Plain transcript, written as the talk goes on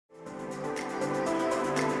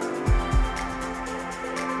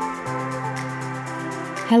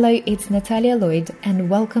Hello, it's Natalia Lloyd and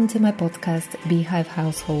welcome to my podcast, Beehive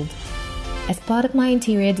Household. As part of my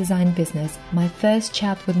interior design business, my first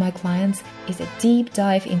chat with my clients is a deep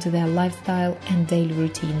dive into their lifestyle and daily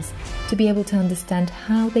routines to be able to understand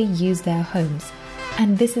how they use their homes.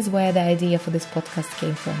 And this is where the idea for this podcast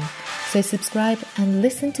came from. So subscribe and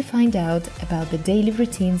listen to find out about the daily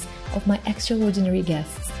routines of my extraordinary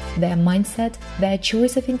guests, their mindset, their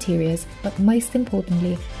choice of interiors, but most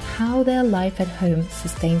importantly, how their life at home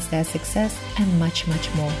sustains their success and much,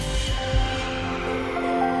 much more.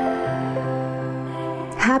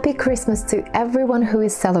 Happy Christmas to everyone who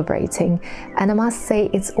is celebrating. And I must say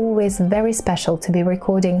it's always very special to be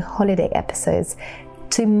recording holiday episodes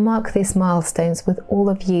to mark these milestones with all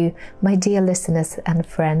of you, my dear listeners and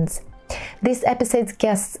friends. This episode's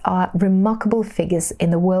guests are remarkable figures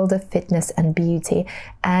in the world of fitness and beauty,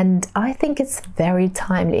 and I think it's very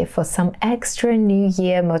timely for some extra New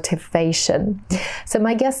Year motivation. So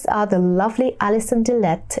my guests are the lovely Alison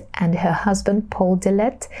Dillette and her husband Paul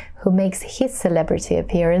Dillette, who makes his celebrity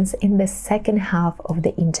appearance in the second half of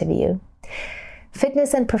the interview.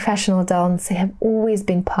 Fitness and professional dance have always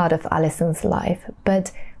been part of Alison's life,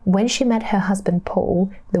 but when she met her husband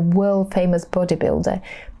Paul, the world-famous bodybuilder,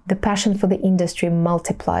 the passion for the industry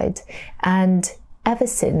multiplied, and ever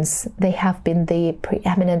since they have been the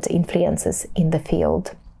preeminent influencers in the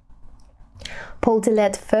field. Paul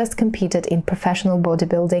Dillette first competed in professional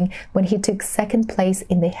bodybuilding when he took second place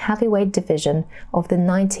in the heavyweight division of the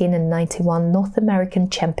 19 and 91 North American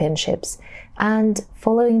Championships, and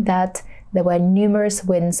following that there were numerous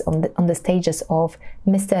wins on the stages of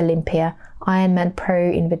Mr. Olympia, Ironman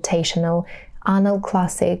Pro Invitational, Arnold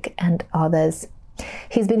Classic, and others.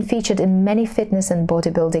 He's been featured in many fitness and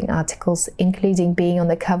bodybuilding articles, including being on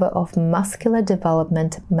the cover of Muscular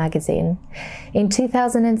Development magazine. In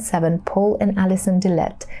 2007, Paul and Alison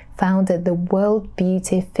Dillette founded the World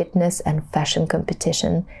Beauty Fitness and Fashion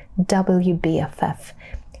Competition, WBFF,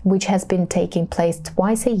 which has been taking place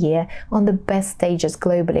twice a year on the best stages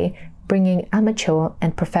globally, bringing amateur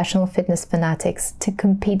and professional fitness fanatics to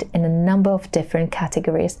compete in a number of different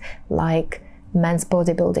categories like Men's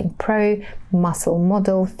Bodybuilding Pro, Muscle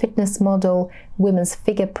Model, Fitness Model, Women's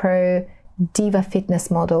Figure Pro, Diva Fitness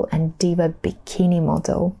Model, and Diva Bikini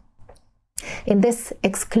Model. In this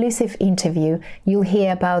exclusive interview, you'll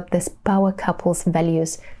hear about this power couple's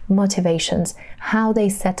values, motivations, how they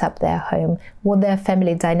set up their home, what their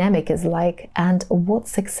family dynamic is like, and what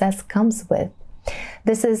success comes with.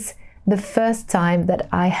 This is the first time that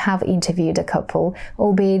I have interviewed a couple,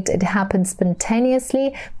 albeit it happened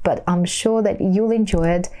spontaneously, but I'm sure that you'll enjoy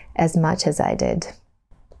it as much as I did.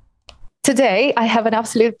 Today, I have an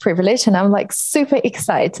absolute privilege and I'm super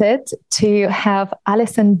excited to have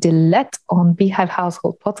Alison Dillette on Beehive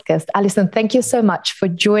Household Podcast. Alison, thank you so much for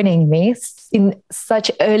joining me in such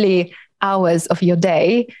early hours of your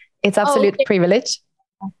day. It's absolute privilege.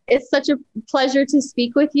 It's such a pleasure to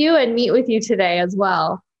speak with you and meet with you today as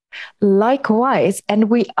well. Likewise. And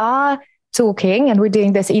we are talking and we're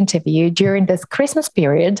doing this interview during this Christmas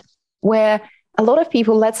period where a lot of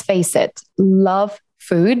people, let's face it, love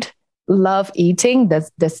food, love eating.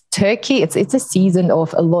 There's turkey. It's a season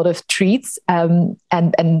of a lot of treats and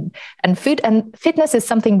food, and fitness is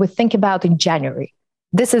something we think about in January.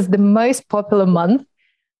 This is the most popular month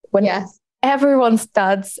when everyone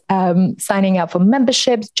starts signing up for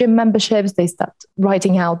memberships, gym memberships. They start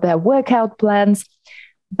writing out their workout plans.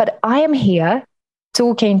 But I am here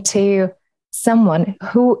talking to someone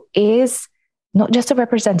who is not just a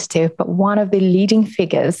representative, but one of the leading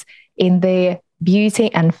figures in the beauty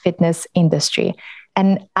and fitness industry.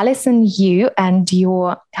 And Alison, you and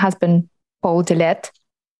your husband, Paul Dillette,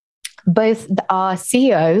 both are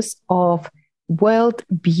CEOs of World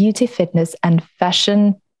Beauty Fitness and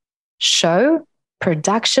Fashion Show,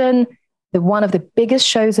 production, one of the biggest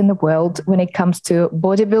shows in the world when it comes to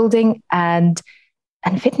bodybuilding and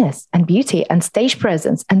fitness and beauty and stage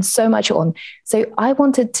presence and so much on. So I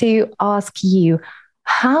wanted to ask you,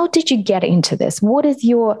 how did you get into this? What is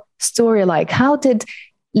your story like? How did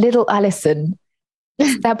little Alison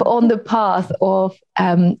step on the path of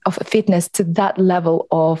fitness to that level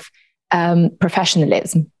of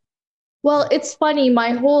professionalism? Well, it's funny.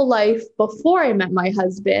 My whole life before I met my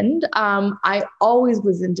husband, I always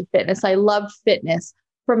was into fitness. I loved fitness.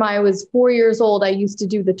 From I was 4 years old, I used to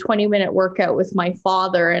do the 20-minute workout with my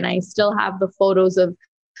father, and I still have the photos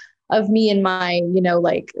of me in my,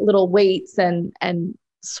 little weights and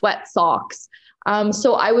sweat socks.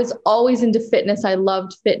 So I was always into fitness. I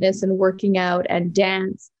loved fitness and working out and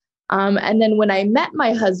dance. And then when I met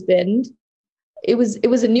my husband, it was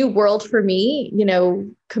a new world for me.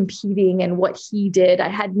 competing and what he did. I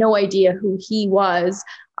had no idea who he was,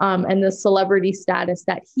 and the celebrity status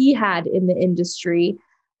that he had in the industry.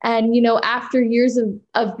 And, after years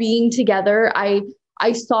of being together,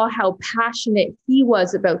 I saw how passionate he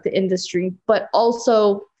was about the industry, but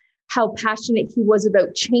also how passionate he was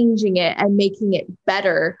about changing it and making it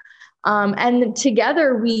better. And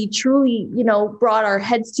together we truly, brought our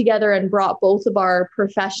heads together and brought both of our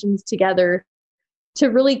professions together to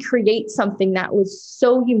really create something that was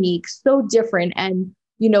so unique, so different, and,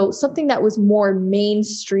 something that was more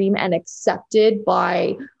mainstream and accepted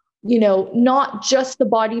by, not just the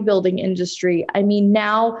bodybuilding industry. I mean,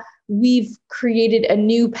 now we've created a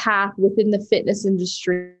new path within the fitness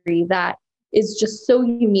industry that is just so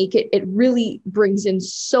unique. It really brings in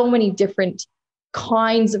so many different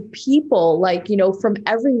kinds of people, like, from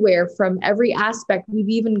everywhere, from every aspect. We've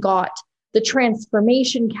even got the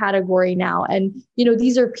transformation category now. And,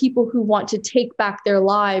 these are people who want to take back their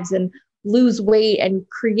lives and lose weight and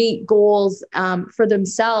create goals for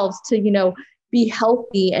themselves to, be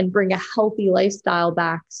healthy and bring a healthy lifestyle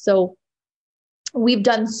back. So we've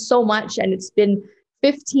done so much, and it's been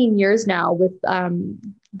 15 years now with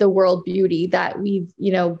the World Beauty that we've,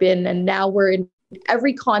 been, and now we're in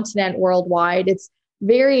every continent worldwide. It's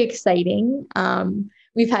very exciting.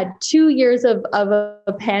 We've had 2 years of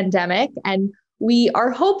a pandemic, and we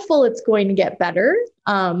are hopeful it's going to get better.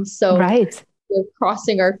 So right. We're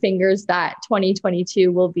crossing our fingers that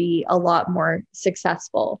 2022 will be a lot more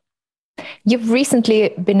successful. You've recently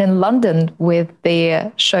been in London with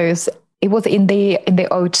the shows. It was in the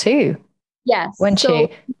O2. Yes.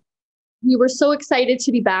 We were so excited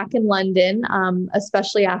to be back in London,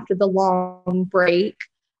 especially after the long break.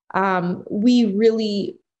 We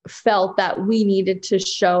really felt that we needed to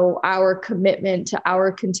show our commitment to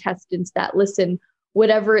our contestants that, listen,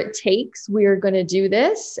 whatever it takes, we are going to do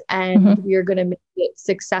this, and we are going to make it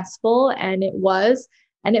successful. And it was,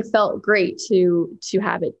 and it felt great to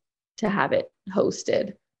have it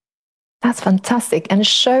hosted. That's fantastic. And a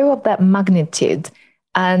show of that magnitude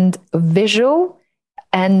and visual,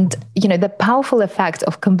 and, the powerful effect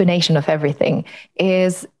of combination of everything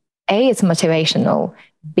is A, it's motivational.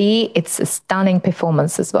 B, it's a stunning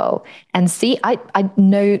performance as well. And C, I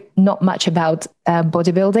know not much about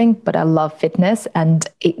bodybuilding, but I love fitness. And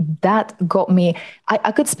that got me,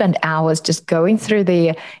 I could spend hours just going through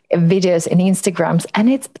the videos and Instagrams,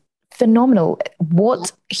 and it's phenomenal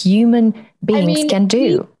what human beings can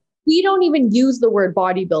do. We don't even use the word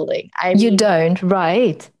bodybuilding. You don't,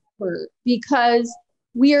 right? Because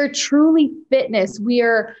we are truly fitness. We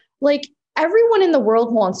are like, everyone in the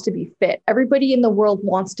world wants to be fit. Everybody in the world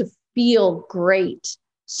wants to feel great.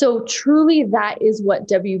 So truly, that is what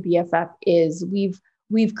WBFF is.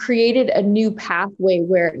 We've created a new pathway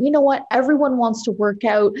where, everyone wants to work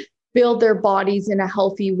out, build their bodies in a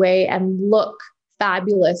healthy way, and look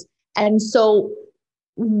fabulous. And so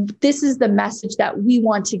this is the message that we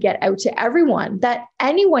want to get out to everyone, that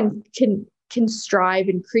anyone can strive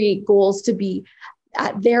and create goals to be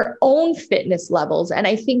at their own fitness levels. And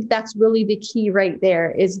I think that's really the key right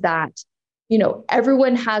there, is that,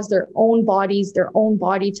 everyone has their own bodies, their own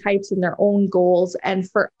body types, and their own goals. And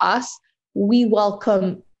for us, we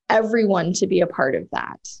welcome everyone to be a part of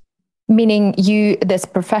that. Meaning there's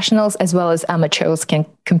professionals as well as amateurs can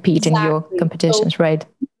compete in your competitions, right?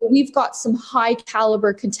 We've got some high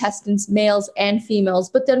caliber contestants, males and females,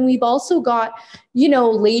 but then we've also got,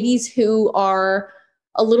 ladies who are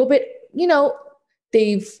a little bit,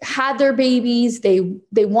 they've had their babies, they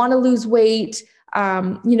want to lose weight.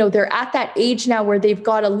 They're at that age now where they've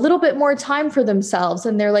got a little bit more time for themselves.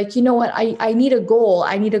 And they're like, what, I need a goal.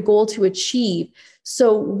 I need a goal to achieve.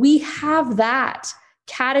 So we have that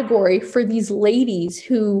category for these ladies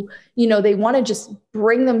who, they want to just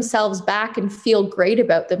bring themselves back and feel great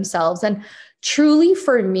about themselves. And truly,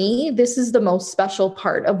 for me, this is the most special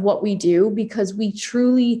part of what we do, because we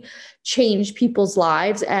truly change people's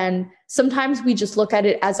lives. And sometimes we just look at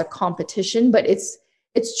it as a competition, but it's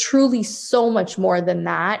truly so much more than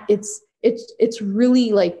that. It's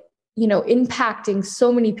really like, impacting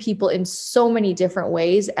so many people in so many different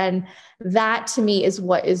ways. And that to me is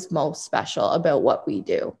what is most special about what we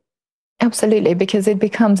do. Absolutely, because it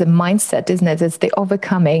becomes a mindset, isn't it? It's the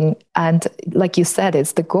overcoming. And like you said,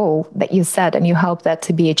 it's the goal that you set, and you help that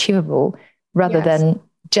to be achievable rather than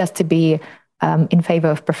just to be in favor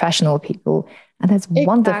of professional people. And that's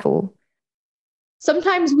wonderful.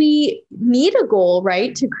 Sometimes we need a goal,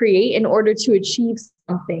 right, to create in order to achieve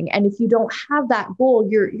something. And if you don't have that goal,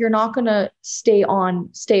 you're not going to stay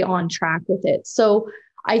on track with it. So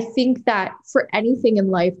I think that for anything in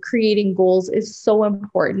life, creating goals is so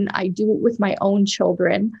important. I do it with my own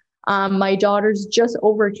children. My daughters just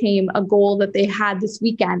overcame a goal that they had this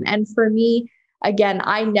weekend. And for me, again,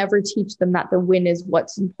 I never teach them that the win is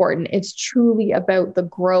what's important. It's truly about the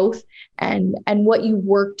growth and what you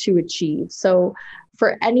work to achieve. So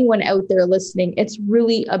for anyone out there listening, it's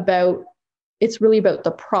really about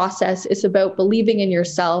the process. It's about believing in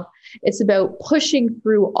yourself. It's about pushing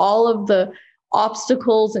through all of the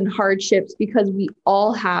obstacles and hardships, because we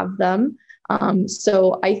all have them.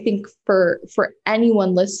 So I think for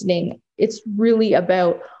anyone listening, it's really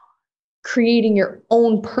about creating your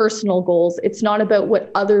own personal goals. It's not about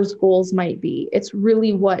what others' goals might be. It's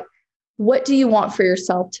really what do you want for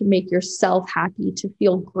yourself to make yourself happy, to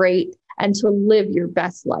feel great, and to live your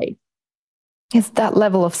best life. It's that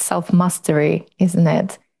level of self-mastery, isn't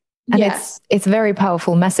it? And yes. It's a very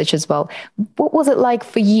powerful message as well. What was it like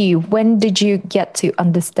for you? When did you get to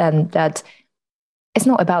understand that it's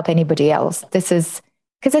not about anybody else? This is,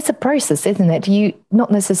 because it's a process, isn't it? You're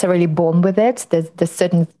not necessarily born with it. There's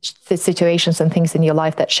certain situations and things in your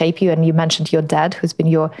life that shape you. And you mentioned your dad, who's been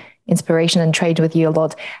your inspiration and trained with you a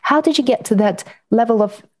lot. How did you get to that level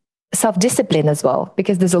of self-discipline as well?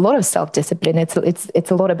 Because there's a lot of self-discipline.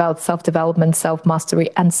 It's a lot about self-development, self-mastery,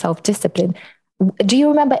 and self-discipline. Do you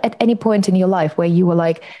remember at any point in your life where you were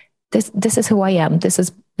like, this is who I am. This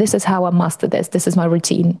is how I master this. This is my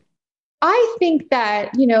routine. I think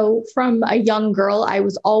that, from a young girl, I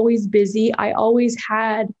was always busy. I always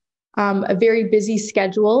had a very busy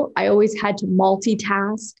schedule. I always had to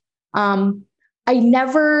multitask. I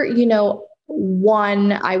never,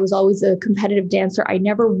 won. I was always a competitive dancer. I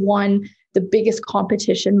never won the biggest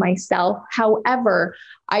competition myself. However,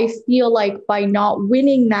 I feel like by not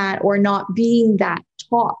winning that or not being that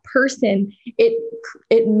top person,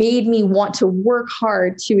 it made me want to work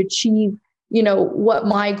hard to achieve, what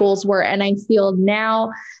my goals were. And I feel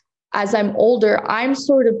now, as I'm older, I'm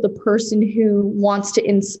sort of the person who wants to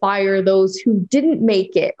inspire those who didn't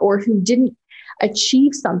make it or who didn't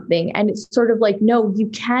achieve something. And it's sort of like, no, you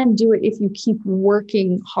can do it if you keep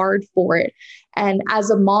working hard for it. And as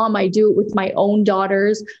a mom, I do it with my own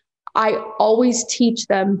daughters. I always teach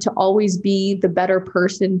them to always be the better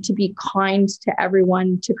person, to be kind to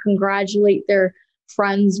everyone, to congratulate their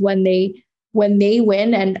friends when they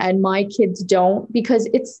win and my kids don't, because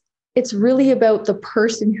it's really about the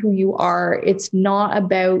person who you are. It's not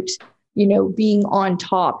about, being on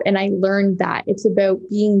top. And I learned that it's about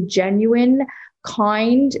being genuine,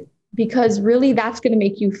 kind, because really that's going to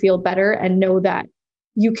make you feel better and know that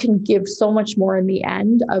you can give so much more in the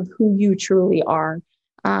end of who you truly are.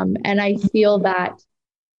 And I feel that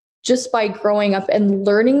just by growing up and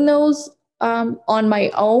learning those on my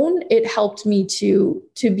own, it helped me to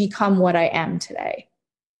become what I am today.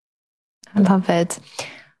 I love it.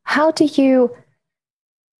 How do you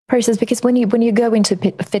process? Because when you go into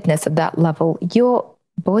fitness at that level, your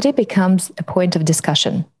body becomes a point of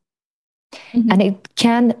discussion. Mm-hmm. And it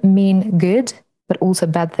can mean good, but also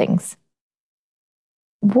bad things.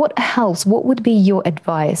 What helps? What would be your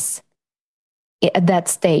advice at that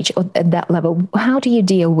stage or at that level? How do you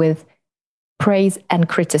deal with praise and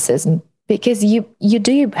criticism? Because you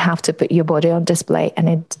do have to put your body on display,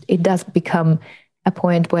 and it does become a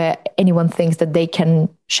point where anyone thinks that they can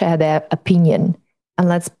share their opinion. And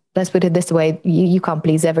let's put it this way, you can't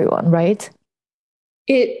please everyone, right?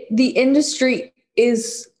 The industry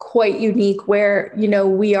is quite unique where,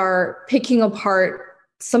 we are picking apart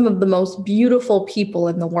some of the most beautiful people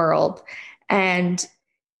in the world. And,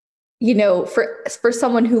 for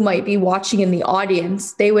someone who might be watching in the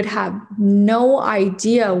audience, they would have no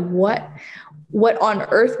idea what on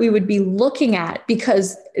earth we would be looking at,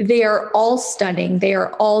 because they are all stunning. They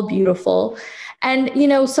are all beautiful. And,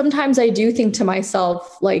 sometimes I do think to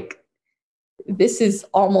myself, like, this is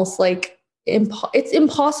almost like it's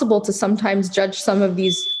impossible to sometimes judge some of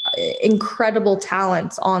these incredible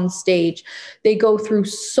talents on stage. They go through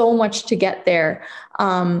so much to get there.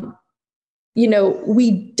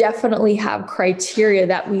 We definitely have criteria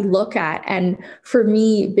that we look at. And for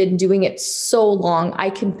me, been doing it so long, I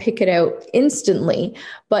can pick it out instantly.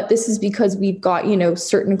 But this is because we've got,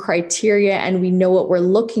 certain criteria and we know what we're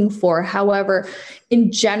looking for. However,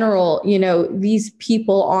 in general, these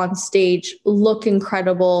people on stage look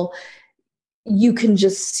incredible. You can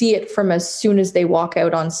just see it from as soon as they walk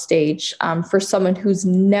out on stage. For someone who's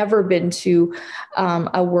never been to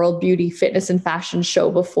a World Beauty Fitness and Fashion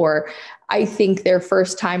show before, I think their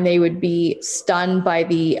first time they would be stunned by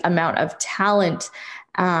the amount of talent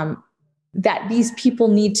that these people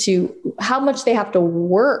need to, how much they have to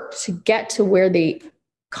work to get to where they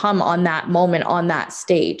come on that moment, on that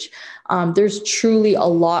stage. There's truly a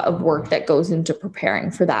lot of work that goes into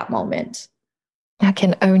preparing for that moment. I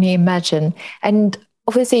can only imagine. And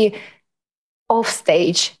obviously off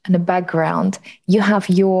stage and the background, you have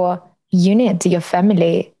your unit, your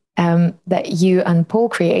family that you and Paul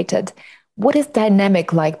created. What is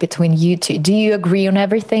dynamic like between you two? Do you agree on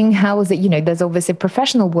everything? How is it? You know, there's obviously a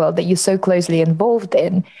professional world that you're so closely involved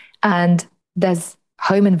in, and there's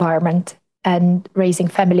home environment and raising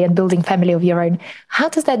family and building family of your own. How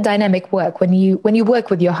does that dynamic work when you work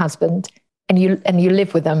with your husband and you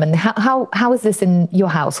live with them? And how is this in your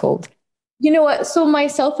household? You know what? So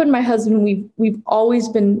myself and my husband, we've always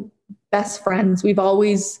been best friends. We've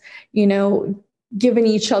always, given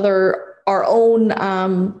each other our own,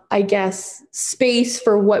 I guess, space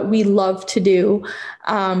for what we love to do.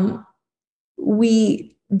 We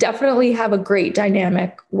definitely have a great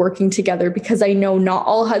dynamic working together because I know not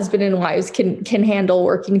all husband and wives can handle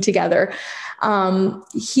working together.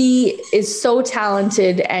 He is so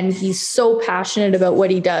talented and he's so passionate about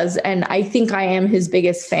what he does. And I think I am his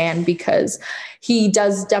biggest fan because he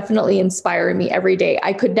does definitely inspire me every day.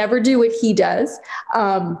 I could never do what he does,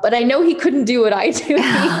 but I know he couldn't do what I do.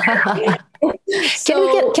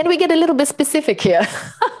 Can we get a little bit specific here?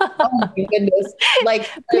 Oh my goodness. Like,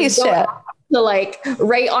 please share. To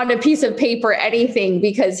write on a piece of paper anything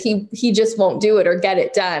because he just won't do it or get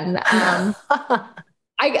it done.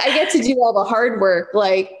 I get to do all the hard work,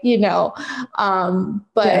 but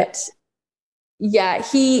yeah,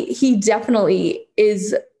 he definitely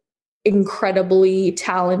is incredibly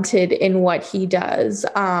talented in what he does.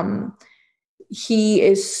 He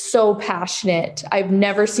is so passionate. I've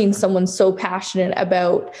never seen someone so passionate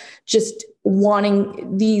about just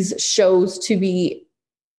wanting these shows to be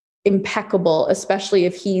impeccable, especially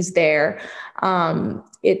if he's there.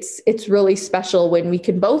 It's really special when we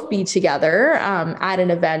can both be together at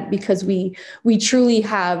an event because we truly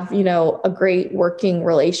have, a great working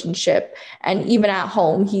relationship. And even at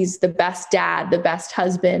home, he's the best dad, the best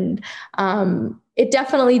husband. It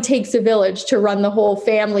definitely takes a village to run the whole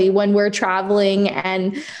family when we're traveling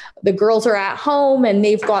and the girls are at home and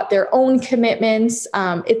they've got their own commitments.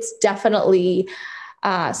 It's definitely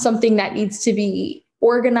something that needs to be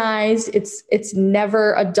organized. It's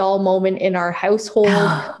never a dull moment in our household.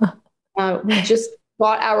 We just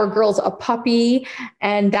got our girls a puppy,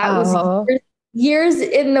 and that was years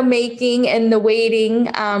in the making and the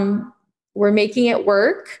waiting. We're making it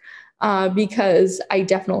work because I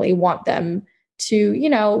definitely want them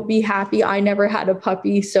to, be happy. I never had a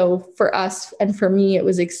puppy, so for us and for me, it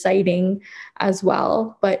was exciting as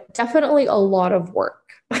well, but definitely a lot of work.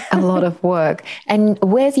 A lot of work. And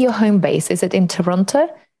where's your home base? Is it in Toronto?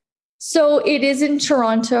 So it is in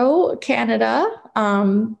Toronto, Canada.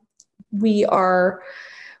 We're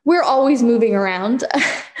always moving around.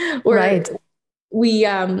 Right.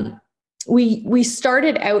 We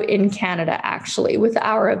started out in Canada actually with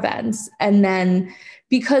our events, and then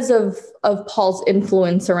because of Paul's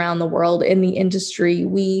influence around the world in the industry,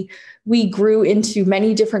 we grew into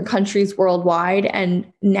many different countries worldwide.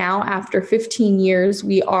 And now after 15 years,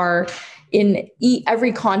 we are in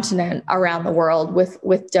every continent around the world with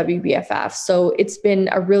WBFF. So it's been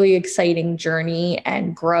a really exciting journey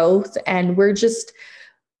and growth. And we're just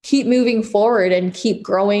keep moving forward and keep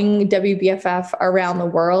growing WBFF around the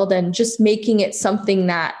world and just making it something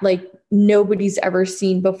that nobody's ever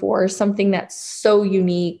seen before, something that's so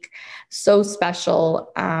unique, so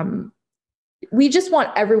special. We just want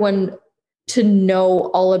everyone to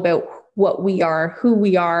know all about what we are, who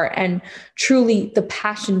we are, and truly the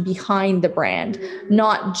passion behind the brand,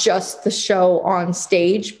 not just the show on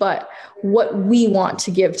stage, but what we want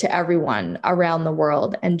to give to everyone around the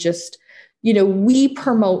world. And just, we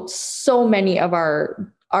promote so many of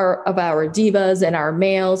our divas and our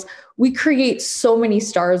males. We create so many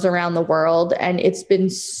stars around the world, and it's been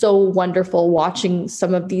so wonderful watching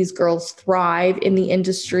some of these girls thrive in the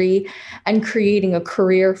industry and creating a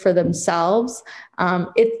career for themselves.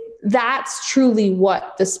 That's truly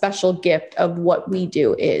what the special gift of what we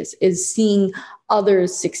do is seeing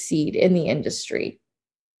others succeed in the industry.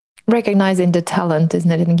 Recognizing the talent,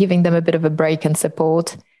 isn't it? And giving them a bit of a break and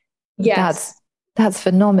support. Yes. That's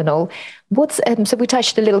phenomenal. So we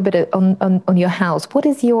touched a little bit on your house. What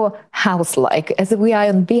is your house like? As we are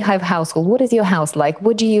on Beehive Household, what is your house like?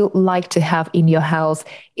 What do you like to have in your house?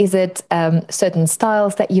 Is it certain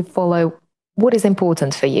styles that you follow? What is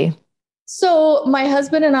important for you? So my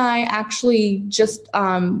husband and I actually just,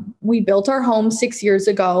 we built our home 6 years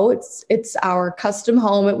ago. It's our custom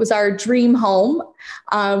home. It was our dream home.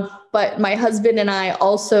 But my husband and I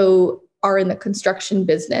also are in the construction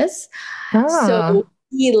business. So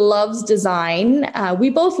he loves design. We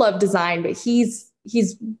both love design, but he's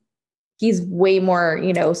way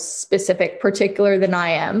more, specific, particular than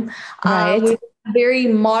I am. Right. very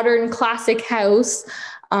modern, classic house.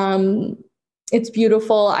 It's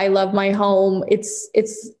beautiful. I love my home. It's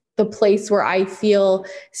the place where I feel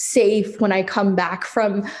safe when I come back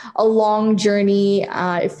from a long journey.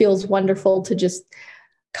 It feels wonderful to just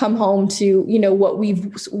come home to, what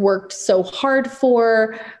we've worked so hard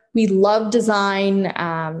for. We love design.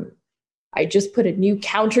 I just put a new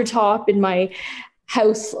countertop in my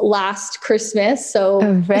house last Christmas. So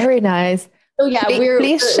very nice. So yeah,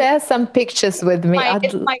 please share some pictures with me. My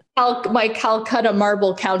Calcutta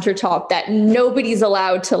marble countertop that nobody's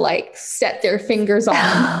allowed to set their fingers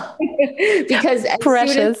on because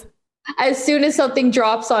as soon as something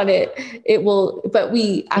drops on it, it will. But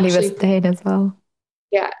we actually leave a stain as well.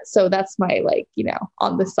 Yeah, so that's my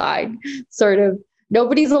on the side sort of.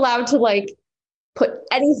 Nobody's allowed to put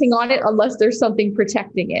anything on it unless there's something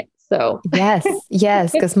protecting it. So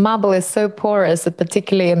yes, because marble is so porous,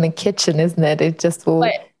 particularly in the kitchen, isn't it? It just will.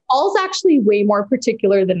 But Paul's actually way more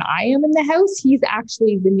particular than I am in the house. He's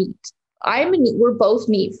actually the neat. We're both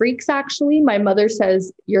neat freaks. Actually, my mother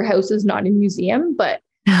says your house is not a museum, but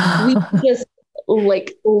we just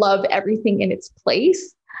love everything in its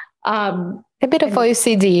place. A bit of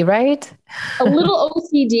OCD, right? A little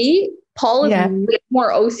OCD. Paul is way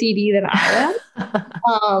more OCD than I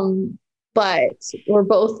am. But we're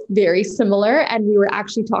both very similar. And we were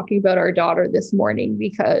actually talking about our daughter this morning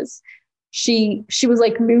because she was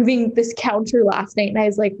moving this counter last night. And I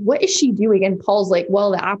was like, what is she doing? And Paul's like,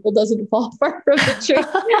 well, the apple doesn't fall far from the tree.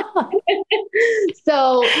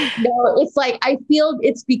 So no, it's I feel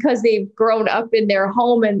it's because they've grown up in their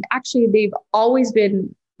home. And actually they've always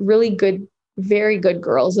been really good, very good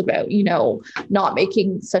girls about, not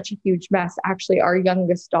making such a huge mess. Actually, our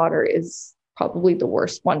youngest daughter is probably the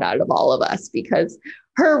worst one out of all of us because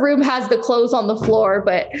her room has the clothes on the floor,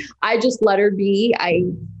 but I just let her be. I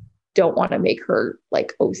don't want to make her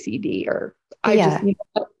OCD or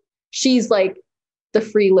she's the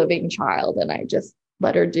free living child and I just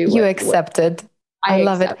let her do you accept it. I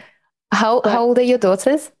love it. How old are your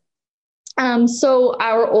daughters? So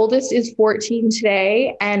our oldest is 14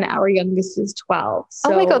 today and our youngest is 12.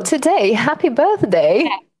 So, oh my God, today. Happy birthday.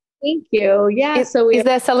 Yeah, thank you. Yeah. Is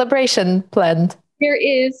there a celebration planned? There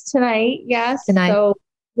is tonight. Yes. Tonight. So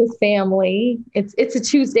with family, it's a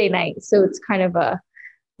Tuesday night. So it's kind of a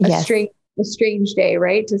strange day,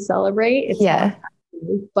 right? To celebrate.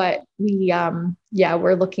 But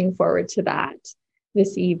we're looking forward to that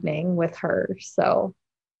this evening with her. So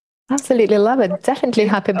absolutely love it. Definitely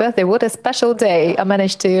happy birthday. What a special day. I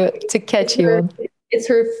managed to catch you on. It's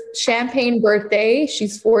her champagne birthday.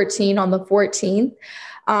 She's 14 on the 14th.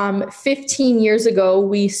 15 years ago,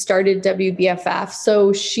 we started WBFF.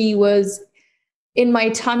 So she was in my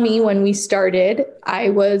tummy when we started. I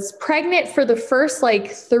was pregnant for the first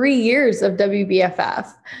 3 years of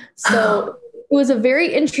WBFF. So it was a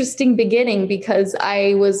very interesting beginning because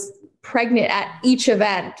I was pregnant at each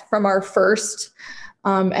event from our first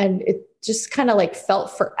and it just kind of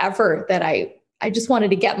felt forever that I just wanted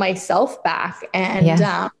to get myself back. And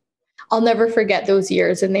I'll never forget those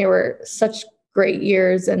years. And they were such great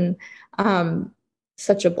years and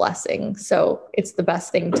such a blessing. So it's the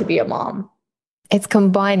best thing to be a mom. It's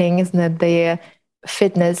combining, isn't it? The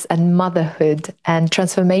fitness and motherhood and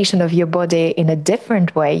transformation of your body in a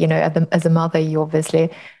different way. As a mother, you obviously,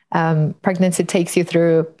 pregnancy takes you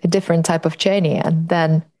through a different type of journey. And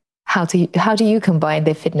then how do you combine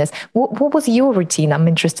the fitness? What was your routine? I'm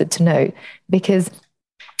interested to know, because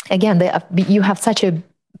again, you have such a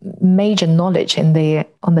major knowledge on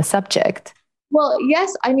the subject. Well,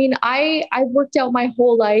 yes. I mean, I've worked out my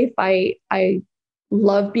whole life. I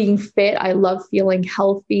love being fit. I love feeling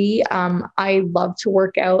healthy. I love to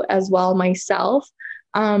work out as well myself.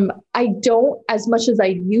 I don't as much as I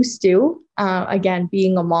used to. Again,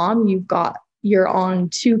 being a mom, you're on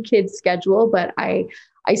 2 kids schedule, but I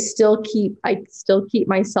still keep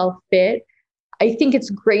myself fit. I think it's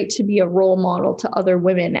great to be a role model to other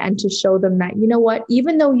women and to show them that,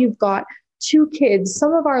 even though you've got 2 kids,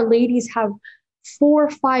 some of our ladies have 4 or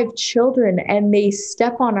 5 children and they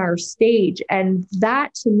step on our stage. And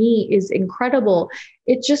that to me is incredible.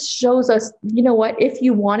 It just shows us, if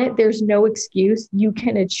you want it, there's no excuse. You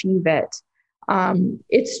can achieve it.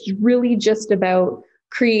 It's really just about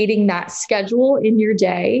creating that schedule in your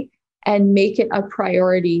day and make it a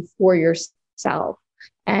priority for yourself.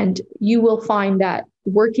 And you will find that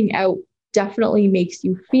working out definitely makes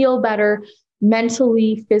you feel better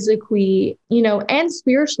mentally, physically, and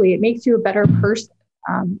spiritually. It makes you a better person,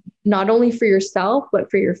 not only for yourself,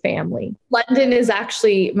 but for your family. London is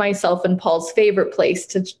actually myself and Paul's favorite place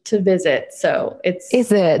to visit. So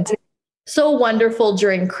Is it? So wonderful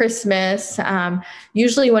during Christmas.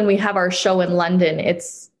 Usually when we have our show in London,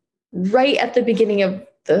 it's right at the beginning of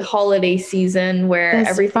the holiday season where That's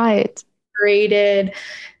everything's right. created.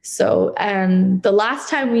 So, and the last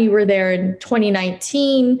time we were there in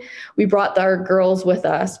 2019, we brought our girls with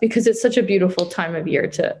us because it's such a beautiful time of year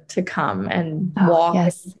to come and Oh, walk,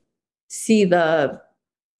 yes. see the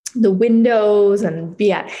windows and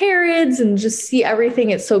be at Harrods and just see everything.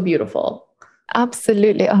 It's so beautiful.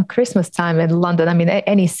 Absolutely. Oh, Christmas time in London. I mean,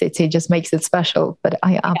 any city just makes it special, but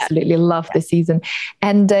I Yeah. absolutely love the season.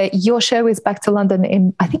 And your show is back to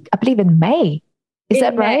London I believe in May. Is In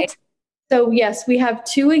that May. right? So yes, we have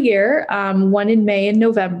two a year, one in May and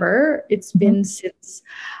November. It's been since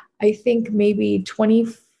I think maybe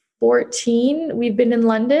 2014 we've been in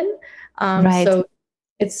London. Right. So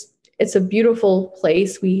it's a beautiful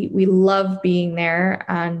place. We love being there,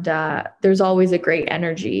 and there's always a great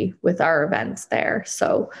energy with our events there.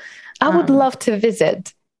 So I would love to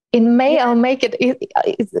visit. In May, Yeah. I'll make it.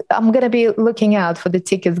 I'm going to be looking out for the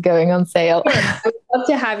tickets going on sale. I would love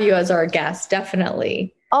to have you as our guest,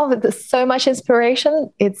 definitely. Oh, there's so much inspiration.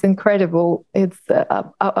 It's incredible. It's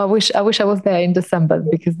I wish I was there in December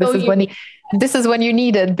because Oh, this is when you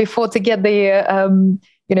need it before to get the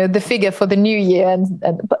the figure for the new year.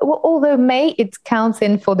 But although May it counts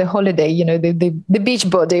in for the holiday, the beach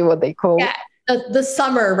body, what they call Yeah, the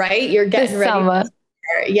summer, right? You're getting ready. summer.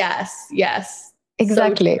 Yes, yes.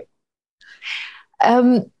 Exactly.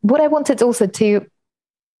 What I wanted also to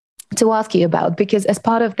ask you about, because as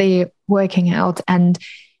part of the working out and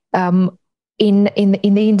in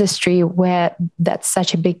the industry where that's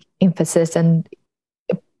such a big emphasis, and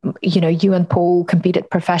you and Paul competed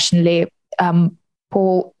professionally,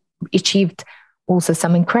 Paul achieved also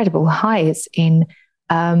some incredible highs in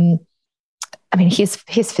I mean, his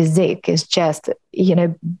physique is just,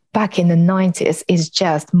 back in the 90s is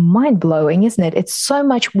just mind blowing, isn't it? It's so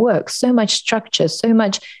much work, so much structure, so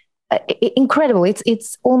much incredible.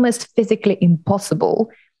 It's almost physically impossible.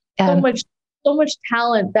 So much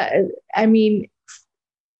talent that, I mean,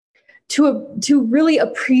 to really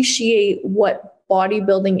appreciate what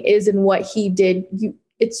bodybuilding is and what he did,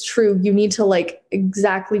 it's true. You need to like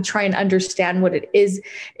exactly try and understand what it is.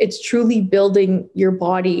 It's truly building your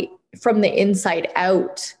body from the inside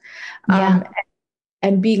out. Yeah.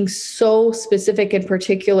 And being so specific and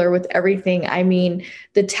particular with everything. I mean,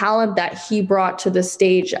 the talent that he brought to the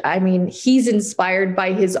stage, I mean, he's inspired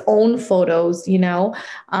by his own photos,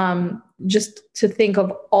 just to think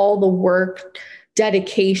of all the work,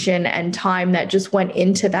 dedication, and time that just went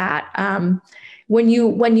into that. When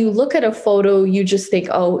you look at a photo, you just think,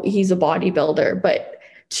 oh, he's a bodybuilder. But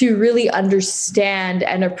to really understand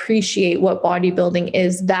and appreciate what bodybuilding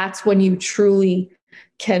is, that's when you truly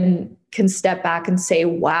can step back and say,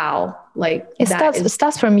 wow, like it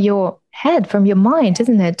starts from your head, from your mind,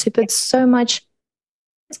 isn't it? To put so much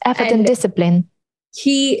effort and discipline.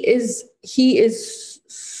 He is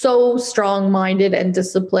so strong-minded and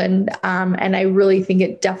disciplined. And I really think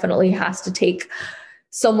it definitely has to take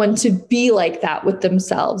someone to be like that with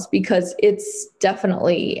themselves, because it's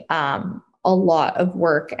definitely a lot of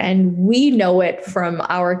work. And we know it from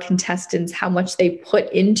our contestants, how much they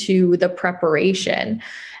put into the preparation.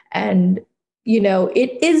 And,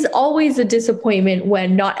 it is always a disappointment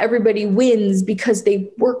when not everybody wins because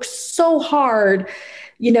they work so hard,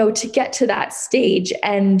 to get to that stage.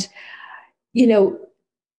 And,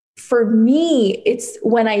 for me, it's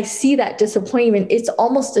when I see that disappointment, it's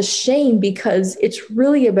almost a shame, because it's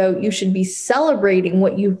really about, you should be celebrating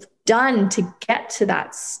what you've done to get to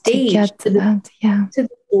that stage, to the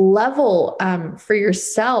level for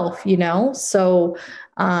yourself, So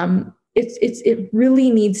it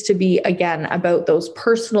really needs to be, again, about those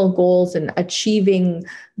personal goals and achieving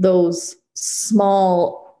those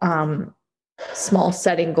small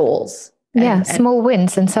setting goals. Small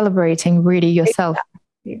wins and celebrating really yourself.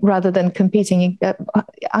 Rather than competing.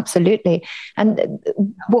 Absolutely. And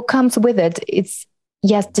what comes with it, it's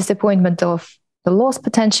disappointment of the loss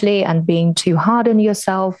potentially, and being too hard on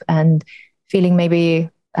yourself and feeling maybe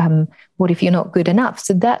what if you're not good enough.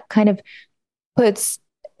 So that kind of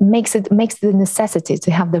makes the necessity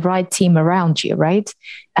to have the right team around you, right?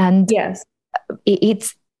 And yes,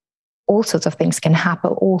 it's all sorts of things can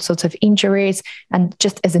happen, all sorts of injuries, and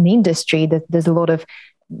just as an industry that there's a lot of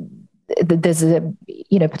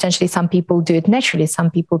potentially some people do it naturally,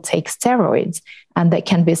 some people take steroids, and there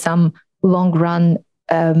can be some long run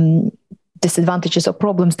disadvantages or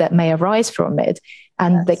problems that may arise from it.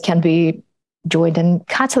 And there can be joint and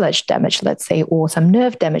cartilage damage, let's say, or some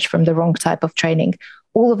nerve damage from the wrong type of training.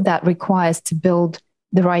 All of that requires to build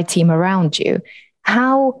the right team around you.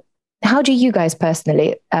 How do you guys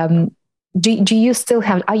personally do you still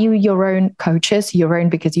have, are you your own coaches, your own,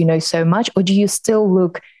 because you know so much, or do you still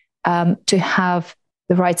look to have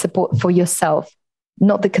the right support for yourself,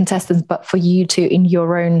 not the contestants, but for you too in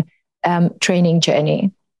your own training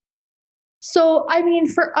journey? So, I mean,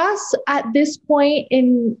 for us at this point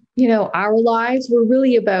in, our lives, we're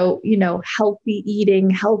really about, healthy eating,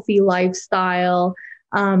 healthy lifestyle.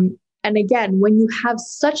 And again, when you have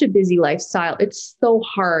such a busy lifestyle, it's so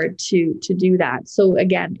hard to do that. So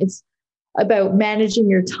again, it's about managing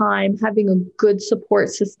your time, having a good support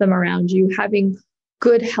system around you, having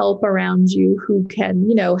good help around you who can,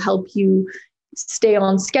 help you stay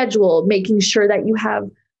on schedule, making sure that you have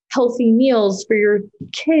healthy meals for your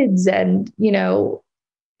kids and,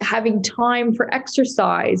 having time for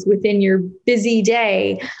exercise within your busy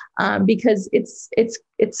day, because it's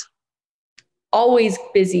always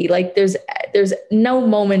busy. Like there's no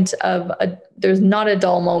moment there's not a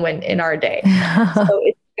dull moment in our day. So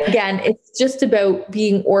it's just about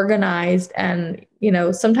being organized and,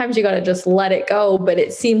 sometimes you got to just let it go, but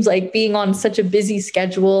it seems like being on such a busy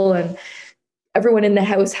schedule and everyone in the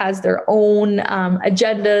house has their own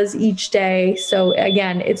agendas each day. So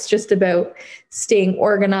again, it's just about staying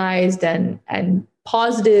organized and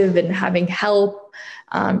positive, and having help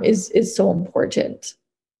is so important.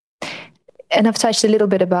 And I've touched a little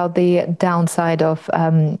bit about the downside of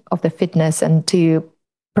the fitness and to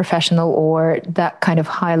professional or that kind of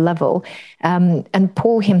high level. And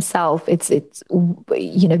Paul himself, it's the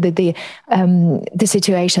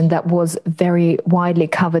situation that was very widely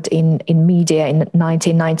covered in media in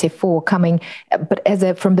 1994, but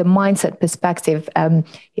from the mindset perspective,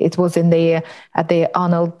 it was at the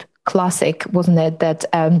Arnold Classic, wasn't it, that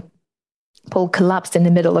Paul collapsed in the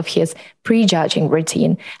middle of his prejudging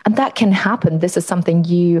routine. And that can happen. This is something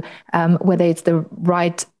whether it's the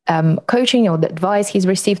right coaching or the advice he's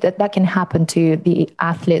received, that can happen to the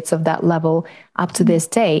athletes of that level up to this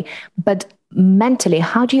day. But mentally,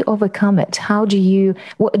 how do you overcome it?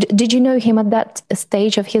 Did you know him at that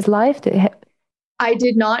stage of his life? I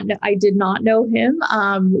did not know him.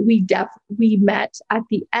 We met at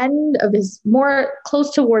the end of more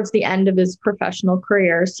close towards the end of his professional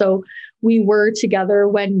career. So we were together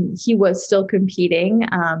when he was still competing.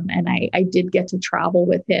 And I did get to travel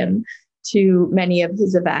with him to many of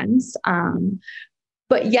his events.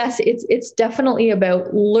 But yes, it's definitely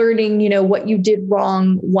about learning, what you did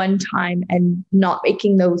wrong one time and not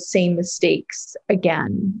making those same mistakes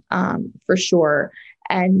again, for sure.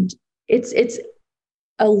 And it's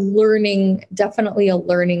definitely a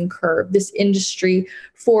learning curve. This industry,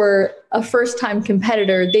 for a first-time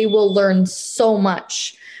competitor, they will learn so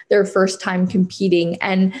much their first time competing.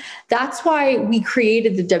 And that's why we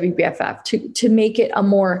created the WBFF, to make it a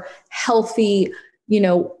more healthy,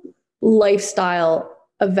 lifestyle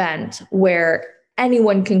event where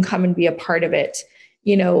anyone can come and be a part of it.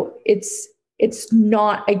 It's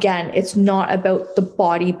not about the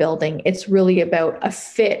bodybuilding. It's really about a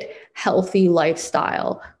fit, healthy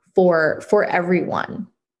lifestyle for everyone.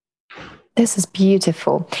 This is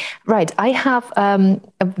beautiful. Right. I have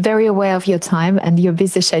very aware of your time and your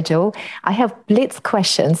busy schedule. I have blitz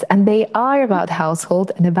questions, and they are about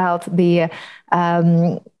household and about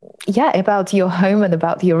about your home and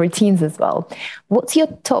about your routines as well. What's your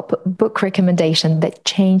top book recommendation that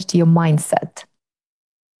changed your mindset?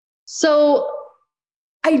 So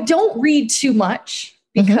I don't read too much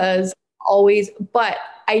because but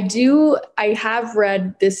I have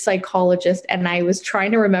read this psychologist, and I was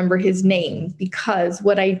trying to remember his name, because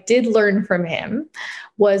what I did learn from him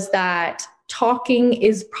was that talking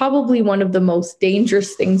is probably one of the most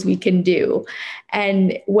dangerous things we can do.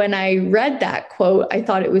 And when I read that quote, I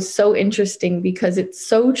thought it was so interesting because it's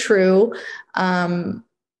so true.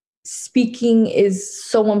 Speaking is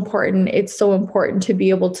so important. It's so important to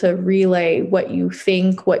be able to relay what you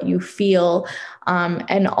think, what you feel,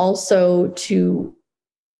 and also to,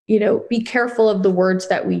 be careful of the words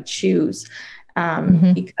that we choose,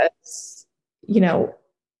 because,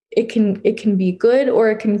 it can be good or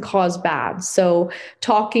it can cause bad. So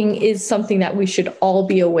talking is something that we should all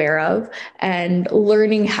be aware of, and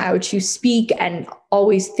learning how to speak and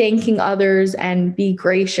always thanking others and be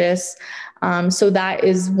gracious. So that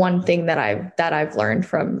is one thing that I've learned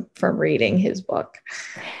from reading his book.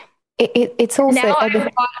 It's also now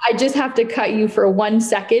I just have to cut you for 1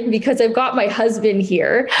 second because I've got my husband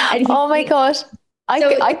here. And oh my gosh.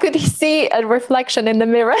 I could see a reflection in the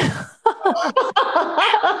mirror.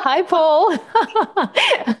 Hi, Paul.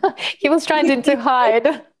 He was trying to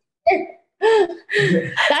hide.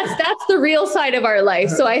 That's the real side of our life.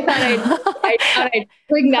 So I thought I'd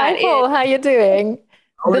bring that. Hi, Paul. How you doing?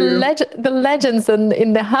 The legends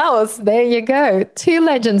in the house. There you go. 2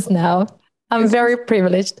 legends now. I'm very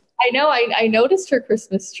privileged. I know. I noticed her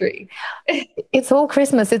Christmas tree. It's all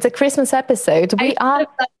Christmas. It's a Christmas episode.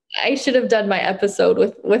 I should have done my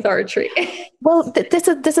episode with our tree. Well,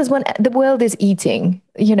 this is when the world is eating.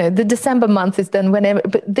 You know, the December month is then whenever.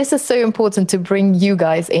 But this is so important to bring you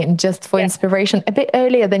guys in just for inspiration a bit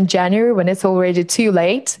earlier than January, when it's already too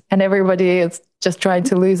late and everybody is just trying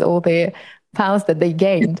to lose all their pounds that they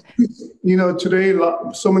gained. You know, today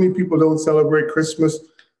so many people don't celebrate Christmas.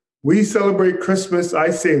 We celebrate Christmas. I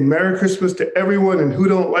say Merry Christmas to everyone, and who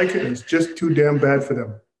don't like it, it's just too damn bad for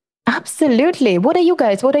them. Absolutely. What are your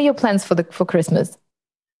plans for Christmas?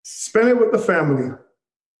 Spend it with the family.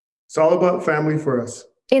 It's all about family for us.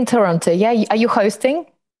 In Toronto, yeah. Are you hosting?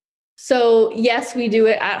 So yes, we do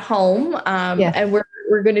it at home, and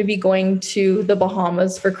we're going to be going to the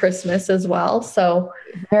Bahamas for Christmas as well. So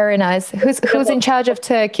very nice. Who's in charge of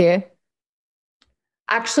turkey?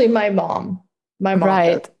 Actually, my mom.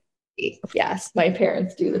 Right. Does. Yes, my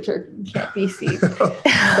parents do the turkey. Can't BC.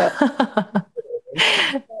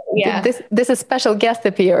 Yeah. This is special guest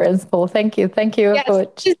appearance, Paul. Thank you. Yes.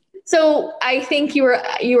 So I think you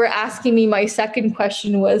were asking me. My second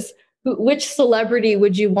question was, which celebrity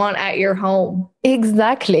would you want at your home?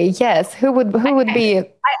 Exactly. Yes. Who would be?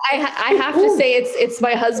 I have to say it's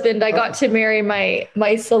my husband. I got to marry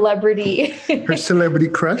my celebrity. Her celebrity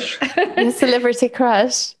crush. Your celebrity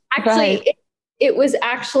crush. Actually, right. It was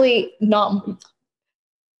actually not.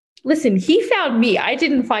 Listen, he found me. I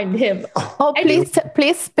didn't find him. Oh,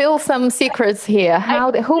 please spill some secrets here.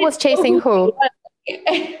 Who was chasing who?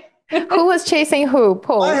 Who was chasing who,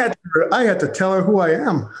 Paul? I had to tell her who I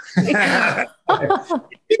am. You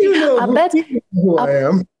know who I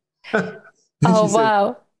am. Oh,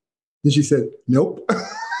 wow. And she said, nope. I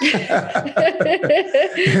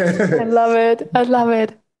love it.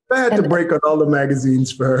 I had to break out all the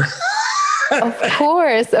magazines for her. Of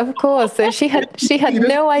course. So she had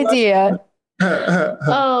no idea.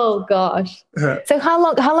 Oh gosh. So how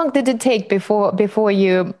long did it take before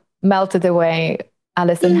you melted away,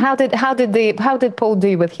 Alison? How did Paul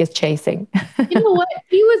do with his chasing? You know what?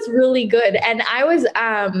 He was really good, and I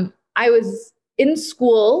was in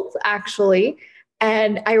school actually,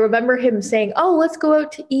 and I remember him saying, "Oh, let's go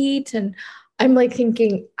out to eat," and I'm like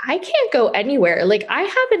thinking, I can't go anywhere. Like I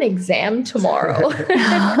have an exam tomorrow.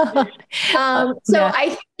 So I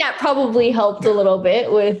think that probably helped a little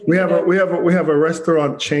bit with. We have a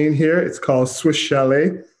restaurant chain here. It's called Swiss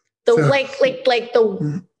Chalet. It's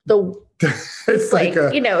like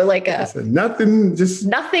a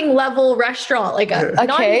nothing level restaurant, like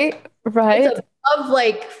right. It's above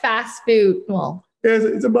like fast food. Well, yeah,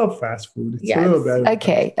 it's above fast food. It's a little better.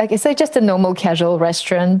 Okay. So just a normal casual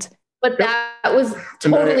restaurant. But that was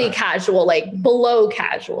totally casual, like below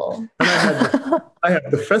casual. And I had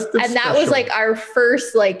the festive and that special. was like our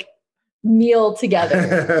first like meal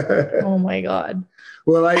together. Oh my God.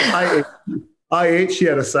 Well, I ate, she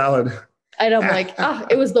had a salad. And I'm like,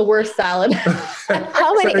 it was the worst salad.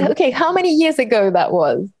 How many years ago that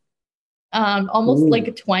was? Almost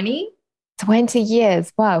like 20. 20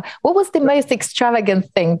 years. Wow. What was the most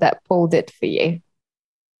extravagant thing that Paul did for you?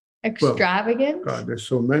 Extravagant? God, there's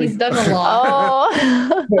so many. He's done a lot.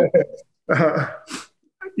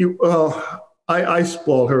 I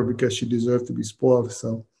spoil her because she deserved to be spoiled.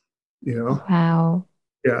 So, you know. Wow.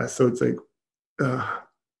 Yeah. So it's like,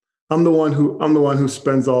 I'm the one who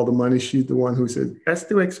spends all the money. She's the one who says that's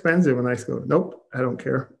too expensive, and I go, nope, I don't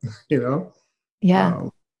care. You know. Yeah.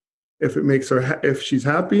 If it makes her, if she's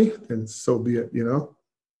happy, then so be it. You know.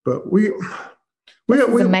 But we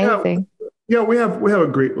amazing. We have a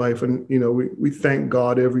great life, and you know we thank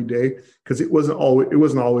God every day because it wasn't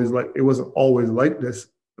always like this.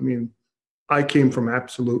 I mean, I came from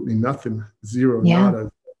absolutely nothing, zero,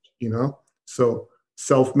 nada, you know. So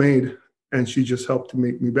self-made, and she just helped to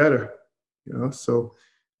make me better, you know. So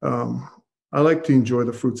I like to enjoy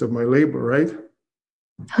the fruits of my labor, right?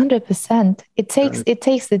 100%. It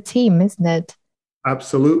takes the team, isn't it?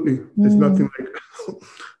 Absolutely. There's nothing like.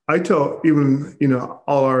 I tell even, you know,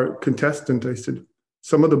 all our contestants, I said,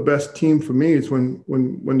 some of the best team for me is when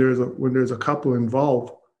there's a couple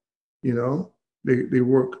involved, you know, they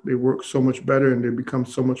work so much better and they become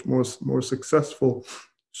so much more successful.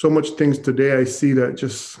 So much things today I see that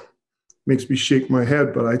just makes me shake my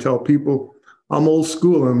head. But I tell people, I'm old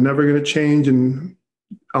school. I'm never going to change, and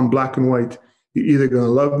I'm black and white. You're either going to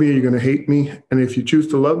love me or you're going to hate me. And if you choose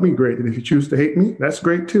to love me, great. And if you choose to hate me, that's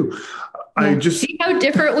great too. I just see how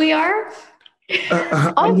different we are.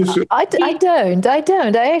 I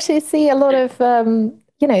don't. I actually see a lot of,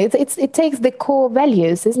 you know, it takes the core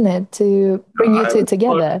values, isn't it, to bring you two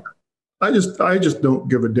together. I just don't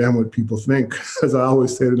give a damn what people think, as I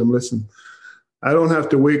always say to them. Listen, I don't have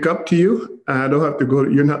to wake up to you. And I don't have to go.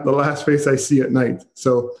 You're not the last face I see at night.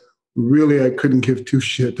 So really, I couldn't give two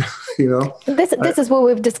shit, you know. This is what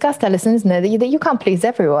we've discussed, Alison, isn't it? That you can't please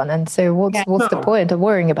everyone, and so what's the point of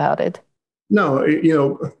worrying about it? No, you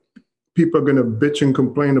know, people are going to bitch and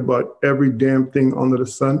complain about every damn thing under the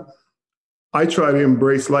sun. I try to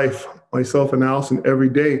embrace life, myself and Alison, every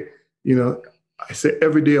day. You know, I say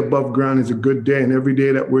every day above ground is a good day, and every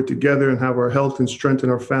day that we're together and have our health and strength in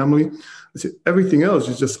our family, I said everything else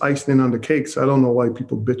is just icing on the cake. So I don't know why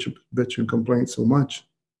people bitch and complain so much.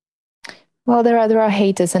 Well, there are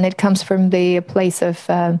haters, and it comes from the place of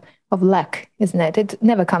lack, isn't it? It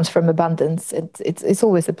never comes from abundance. It's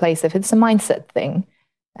always a place of, it's a mindset thing,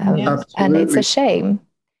 and it's a shame.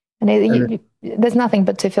 And there's nothing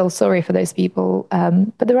but to feel sorry for those people,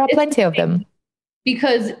 but there are plenty of them.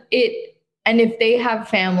 Because if they have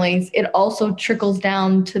families, it also trickles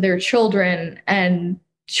down to their children, and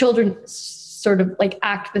children sort of like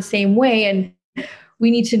act the same way. And we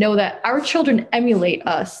need to know that our children emulate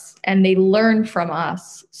us and they learn from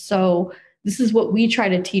us. So this is what we try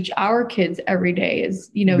to teach our kids every day is,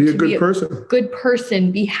 you know, be a to good be a person. Good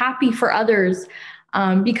person, be happy for others.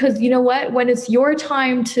 Because you know what, when it's your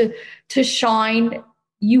time to shine,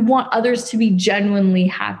 you want others to be genuinely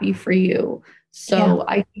happy for you. So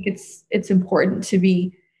I think it's important to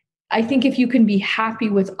be, I think if you can be happy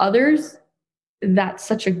with others, that's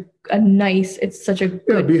such a nice, it's such a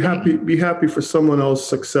good thing. Be happy for someone else's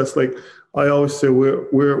success. Like I always say,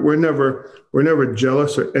 we're never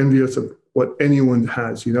jealous or envious of what anyone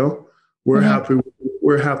has, you know. We're happy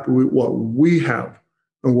with what we have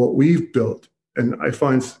and what we've built. And I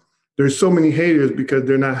find there's so many haters because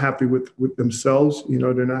they're not happy with themselves, you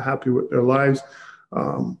know, they're not happy with their lives.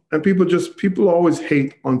 And people always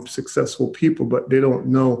hate on successful people, but they don't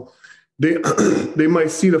know. They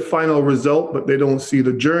might see the final result, but they don't see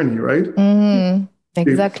the journey, right? Mm-hmm.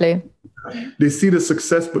 Exactly. They see the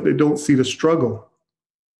success, but they don't see the struggle,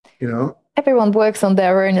 you know? Everyone works on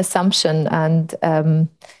their own assumption and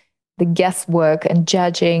the guesswork and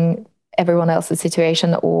judging everyone else's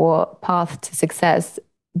situation or path to success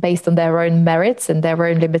based on their own merits and their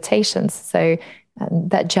own limitations. So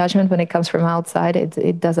that judgment, when it comes from outside,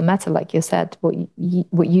 it doesn't matter. Like you said, what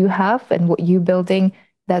you have and what you're building,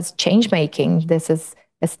 that's change making. This is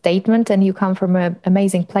a statement, and you come from an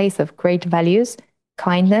amazing place of great values,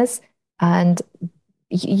 kindness, and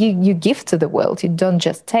you give to the world. You don't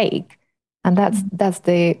just take, and that's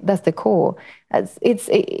the core. And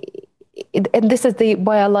this is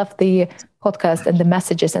why I love the podcast and the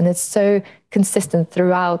messages, and it's so consistent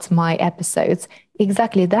throughout my episodes.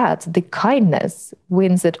 Exactly that. The kindness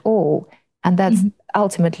wins it all, and that's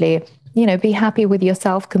ultimately, you know, be happy with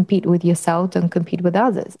yourself, compete with yourself, don't compete with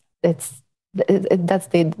others. That's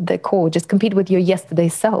the core. Just compete with your yesterday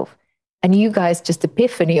self. And you guys, just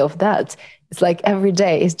epiphany of that. It's like every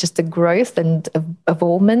day is just a growth and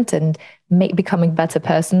evolvement and becoming a better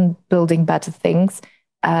person, building better things.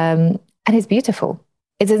 And it's beautiful.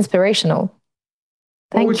 It's inspirational.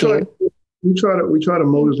 Thank you. We try to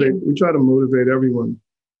motivate everyone.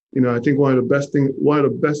 You know, I think one of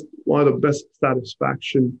the best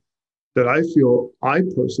satisfaction that I feel I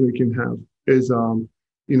personally can have is,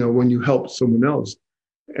 you know, when you help someone else.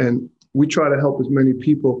 And we try to help as many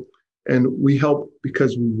people, and we help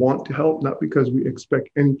because we want to help, not because we expect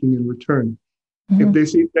anything in return. Mm-hmm. If they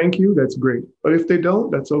say thank you, that's great. But if they don't,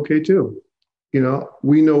 that's okay too. You know,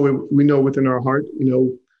 we know within our heart, you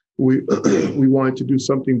know, we want to do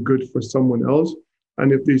something good for someone else.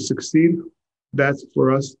 And if they succeed, that's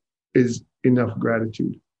for us is enough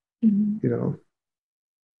gratitude, you know.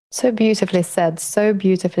 So beautifully said. So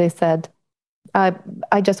beautifully said. I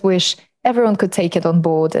just wish everyone could take it on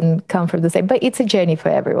board and come from the same, but it's a journey for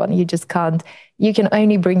everyone. You just can't, you can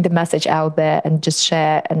only bring the message out there and just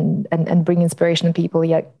share and bring inspiration to people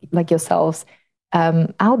like yourselves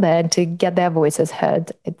out there and to get their voices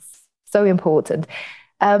heard. It's so important.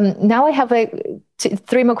 Now I have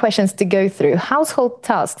 3 more questions to go through. Household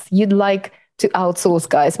tasks you'd like to outsource,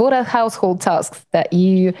 guys. What are household tasks that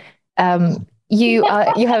you haven't?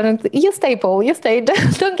 You stay, Paul. You stay.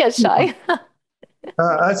 Don't get shy.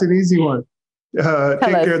 That's an easy one. Take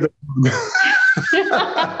care of the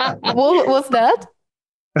dog. What's that?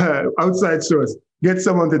 Outside source. Get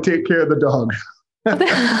someone to take care of the dog.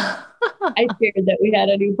 I feared that we had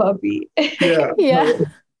a new puppy. Yeah. Yeah.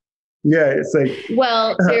 Yeah, it's like,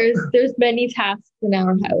 well, there's many tasks in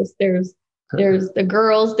our house. There's the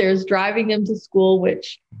girls, there's driving them to school,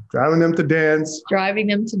 driving them to dance,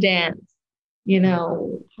 you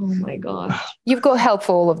know. Oh my gosh. You've got help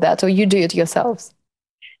for all of that, or you do it yourselves?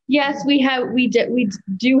 Yes, we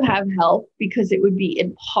do have help because it would be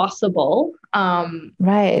impossible.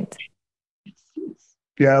 Right.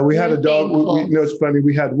 Yeah, we had We're a dog. thankful. You know, it's funny.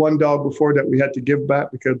 We had one dog before that we had to give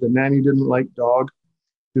back because the nanny didn't like dogs.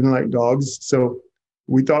 So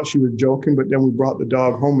we thought she was joking, but then we brought the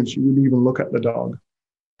dog home and she wouldn't even look at the dog.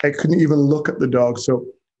 I couldn't even look at the dog. So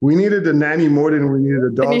we needed a nanny more than we needed a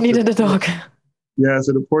dog. And you needed a dog. Yeah,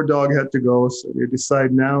 so the poor dog had to go. So they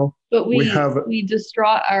decide now. But We have- we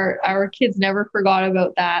distraught our kids never forgot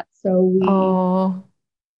about that. So Oh,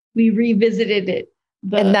 we revisited it.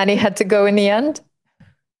 and Nanny had to go in the end.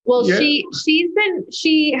 Well, Yeah.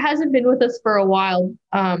 she hasn't been with us for a while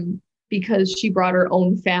because she brought her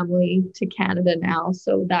own family to Canada now.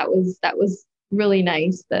 So that was really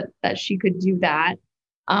nice that she could do that.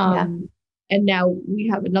 And now we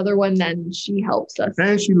have another one, then she helps us.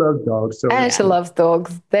 And she loves dogs. So And she loves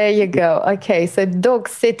dogs. There you go. Okay, so dog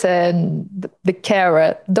sitter and the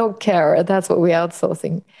carer, dog carer, that's what we're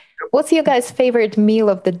outsourcing. What's your guys' favorite meal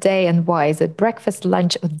of the day and why? Is it breakfast,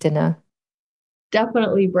 lunch, or dinner?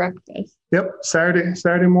 Definitely breakfast. Yep,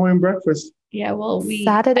 Saturday morning breakfast. Yeah, well,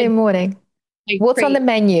 Saturday morning. What's on the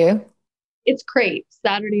menu? It's crepes.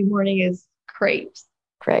 Saturday morning is crepes.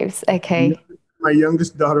 Grapes. Okay. My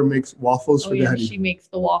youngest daughter makes waffles for daddy. She makes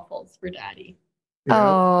the waffles for daddy. Yeah.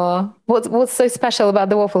 Oh, what's so special about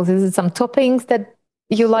the waffles? Is it some toppings that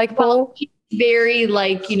you like, Paul? She's very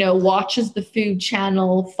watches the food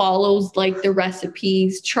channel, follows like the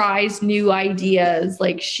recipes, tries new ideas.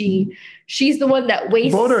 Like she's the one that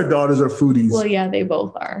wastes. Both our daughters are foodies. Well, yeah, they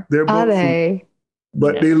both are. They're both Are foodies. they?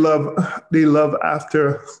 But Yeah. they love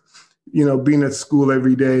after, being at school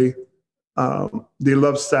every day. They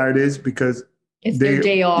love Saturdays because It's their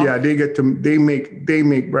day off. Yeah, they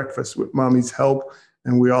make breakfast with mommy's help,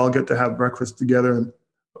 and we all get to have breakfast together. And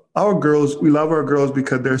our girls, we love our girls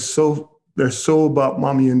because they're so about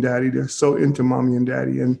mommy and daddy. They're so into mommy and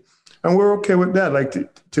daddy, and we're okay with that. Like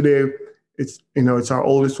today, it's our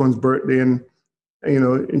oldest one's birthday, and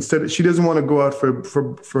instead she doesn't want to go out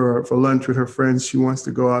for lunch with her friends. She wants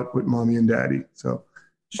to go out with mommy and daddy. So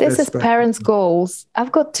This is special. parents' goals.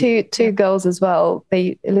 I've got two girls as well.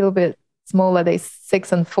 They a little bit smaller. They're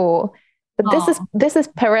 6 and 4. But this is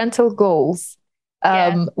parental goals.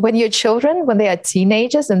 When your children, when they are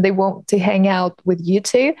teenagers and they want to hang out with you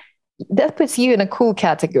two, that puts you in a cool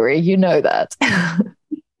category. You know that.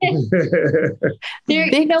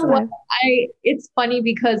 You know what? It's funny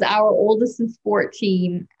because our oldest is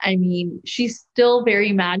 14. I mean, she's still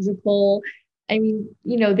very magical. I mean,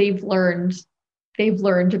 they've learned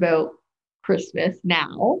about Christmas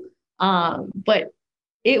now. But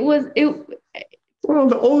Well,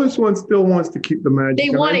 the oldest one still wants to keep the magic. they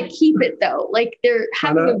want to keep it though. Like they're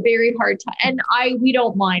having a very hard time. And we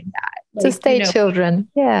don't mind that. To Like, stay children.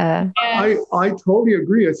 Yeah. I totally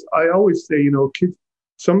agree. I always say, kids.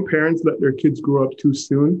 Some parents let their kids grow up too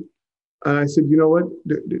soon, and I said, you know what?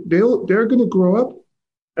 They're going to grow up,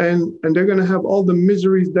 and they're going to have all the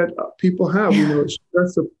miseries that people have.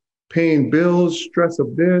 Stress of paying bills, stress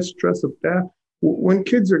of this, stress of that. When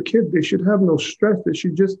kids are kids, they should have no stress. They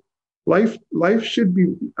should just life should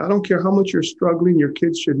be. I don't care how much you're struggling. Your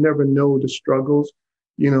kids should never know the struggles.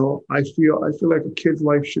 I feel like a kid's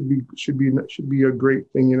life should be a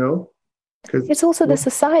great thing. It's also the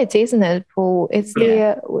society, isn't it, Paul? It's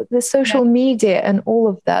the social media and all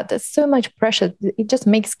of that. There's so much pressure. It just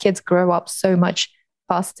makes kids grow up so much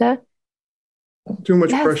faster. Too much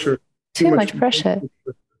pressure. Too much pressure.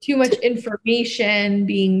 Too much information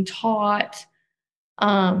being taught.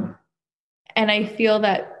 And I feel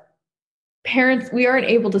that parents, we aren't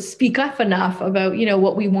able to speak up enough about,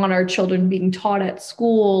 what we want our children being taught at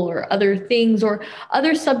school or other things or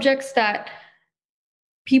other subjects that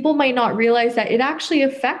people might not realize that it actually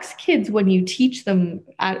affects kids when you teach them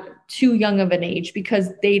at too young of an age because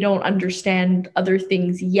they don't understand other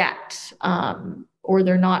things yet, or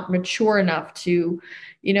they're not mature enough to,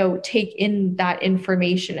 take in that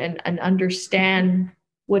information and understand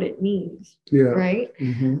what it means. Yeah. Right.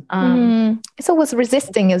 Mm-hmm. It's always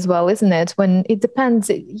resisting as well, isn't it? When it depends,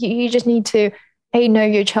 you just need to know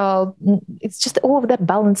your child. It's just all of that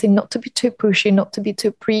balancing, not to be too pushy, not to be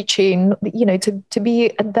too preachy, to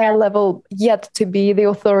be at their level, yet to be the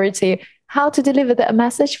authority. How to deliver that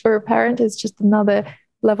message for a parent is just another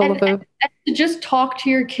level and to just talk to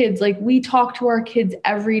your kids. Like we talk to our kids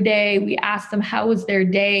every day. We ask them, how was their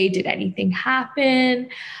day? Did anything happen?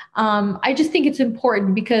 I just think it's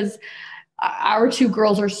important because our two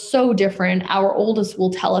girls are so different. Our oldest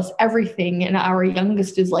will tell us everything, and our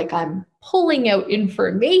youngest is like, I'm pulling out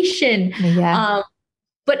information. Yeah.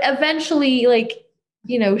 But eventually, like,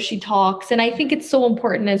 she talks. And I think it's so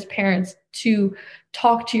important as parents to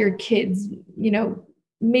talk to your kids,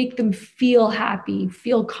 make them feel happy,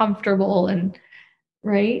 feel comfortable, and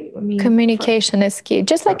right. I mean, communication is key,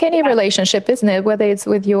 just like any relationship, isn't it? Whether it's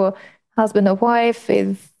with your husband or wife,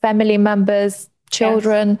 with family members,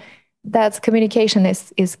 children, that's communication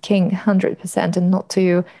is king, 100%, and not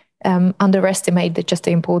to underestimate just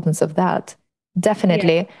the importance of that.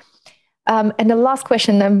 Definitely. And the last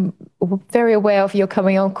question, I'm very aware of your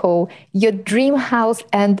coming on call, your dream house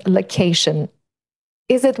and location.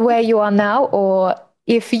 Is it where you are now, or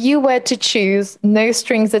if you were to choose, no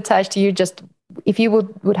strings attached to you, just if you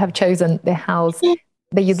would have chosen the house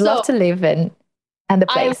that you'd love to live in and the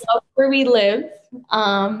place? I love where we live.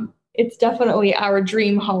 It's definitely our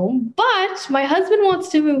dream home, but my husband wants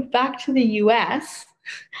to move back to the US.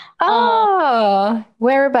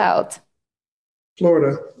 Whereabout?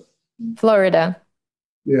 Florida.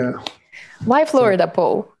 Yeah. Why Florida,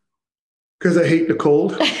 Paul? Because I hate the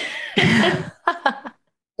cold.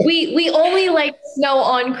 We only like snow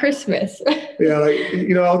on Christmas. Yeah,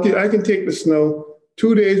 I can take the snow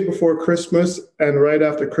 2 days before Christmas, and right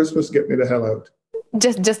after Christmas, get me the hell out.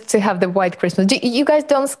 Just to have the white Christmas. You guys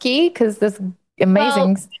don't ski? Because that's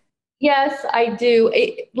amazing. Well, yes, I do.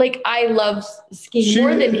 I love skiing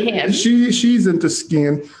more than him. She's into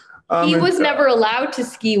skiing. He was never allowed to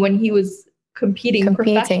ski when he was competing.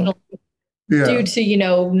 Professionally. Yeah. Due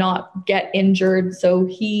to, not get injured. So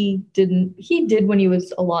he didn't. He did when he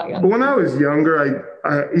was a lot younger. When I was younger,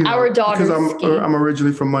 our daughter, because I'm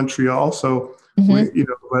originally from Montreal, so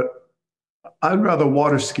but I'd rather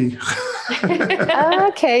water ski.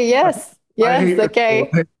 Okay. Yes.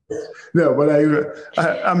 Okay. No, but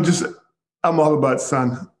I'm all about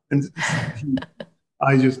sun, and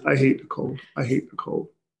I hate the cold. I hate the cold.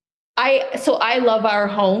 I love our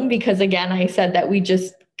home because, again, I said that we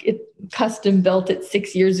just custom built it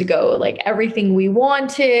 6 years ago, like everything we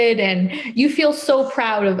wanted. And you feel so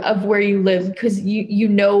proud of where you live because you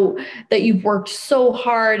know that you've worked so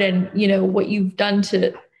hard and what you've done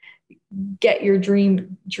to get your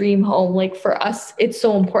dream home. Like for us, it's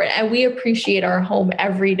so important, and we appreciate our home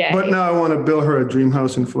every day. But now I want to build her a dream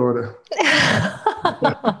house in Florida.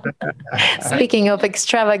 Speaking of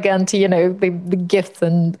extravagant, the gifts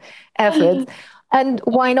and efforts. And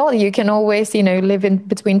why not? You can always, live in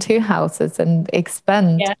between two houses and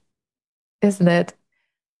expand, isn't it?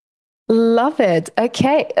 Love it.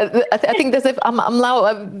 Okay. I think I'm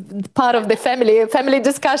now part of the family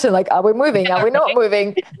discussion. Like, are we moving? Are we not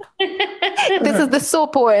moving? This is the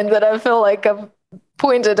sore point that I feel like I've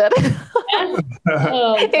pointed at.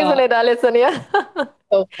 Isn't it, Alison? Yeah.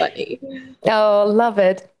 So funny. Oh, love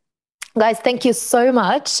it. Guys, thank you so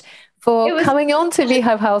much for coming on to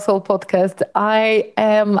Beehive Household Podcast. I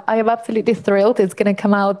am absolutely thrilled. It's going to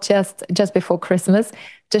come out just before Christmas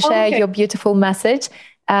to share your beautiful message.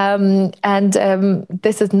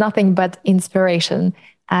 This is nothing but inspiration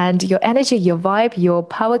and your energy, your vibe, your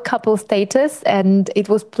power couple status. And it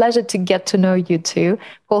was a pleasure to get to know you too.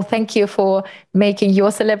 Paul, thank you for making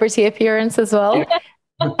your celebrity appearance as well.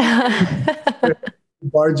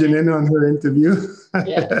 Barging in on her interview.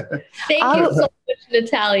 Thank you so much,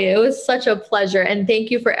 Natalia. It was such a pleasure. And thank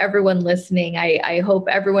you for everyone listening. I hope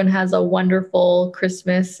everyone has a wonderful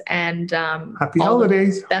Christmas and happy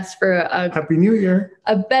holidays. Best for a Happy New Year.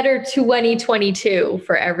 A better 2022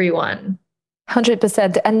 for everyone.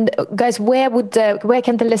 100%. And guys, where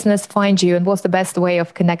can the listeners find you, and what's the best way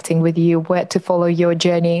of connecting with you, where to follow your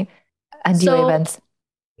journey and your events?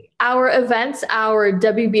 Our events, our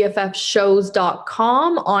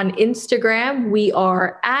WBFFshows.com. On Instagram, we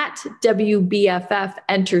are at WBFF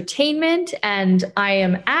Entertainment, and I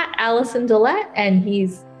am at Alison Dillette, and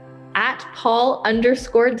he's at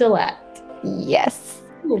Paul_Dillette. Yes.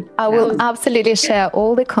 I will absolutely share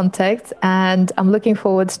all the contacts, and I'm looking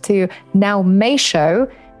forward to now May show,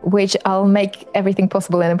 which I'll make everything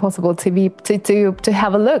possible and impossible to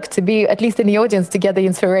have a look, to be at least in the audience, to get the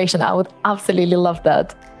inspiration. I would absolutely love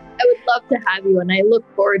that. I would love to have you, and I look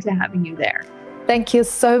forward to having you there. Thank you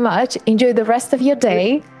so much. Enjoy the rest of your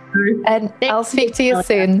day, and I'll speak to you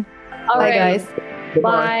soon. Bye, guys.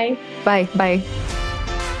 Bye. Bye. Bye.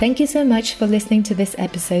 Thank you so much for listening to this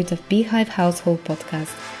episode of Beehive Household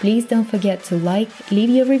Podcast. Please don't forget to leave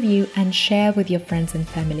your review, and share with your friends and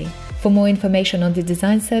family. For more information on the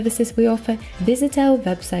design services we offer, visit our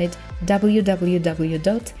website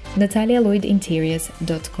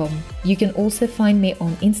www.natalialoydinteriors.com. You can also find me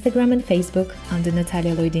on Instagram and Facebook under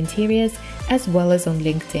Natalia Lloyd Interiors, as well as on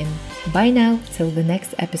LinkedIn. Bye now, till the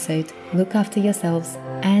next episode. Look after yourselves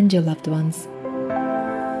and your loved ones.